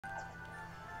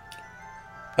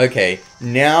Okay,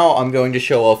 now I'm going to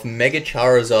show off Mega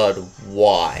Charizard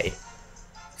Y.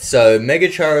 So, Mega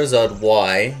Charizard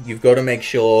Y, you've got to make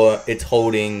sure it's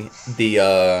holding the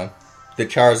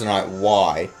Charizardite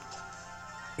Y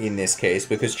in this case,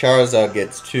 because Charizard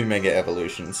gets 2 Mega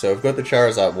Evolutions. So I've got the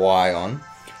Charizard Y on.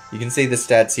 You can see the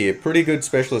stats here. Pretty good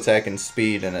special attack and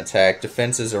speed and attack.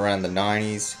 Defense is around the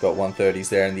 90s, got 130s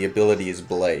there, and the ability is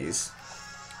Blaze.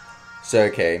 So,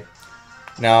 okay.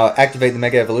 Now, activate the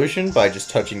Mega Evolution by just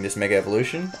touching this Mega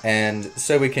Evolution. And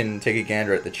so we can take a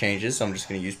gander at the changes, so I'm just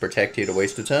going to use Protect here to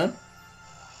waste a turn.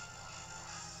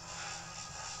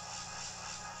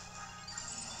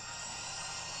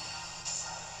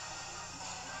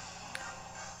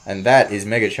 And that is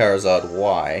Mega Charizard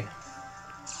Y.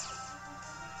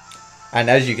 And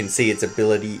as you can see, its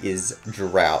ability is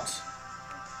Drought.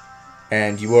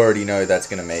 And you already know that's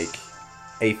going to make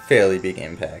a fairly big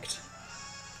impact.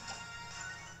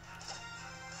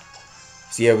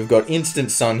 So yeah, we've got Instant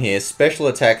Sun here. Special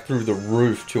attack through the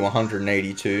roof to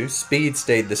 182. Speed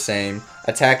stayed the same.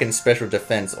 Attack and special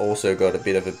defense also got a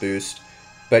bit of a boost.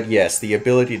 But yes, the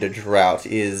ability to Drought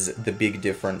is the big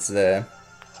difference there.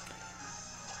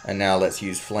 And now let's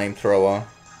use Flamethrower.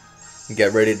 And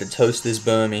get ready to toast this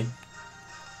Burmy.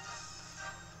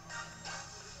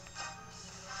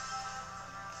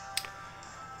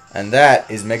 And that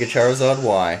is Mega Charizard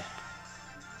Y.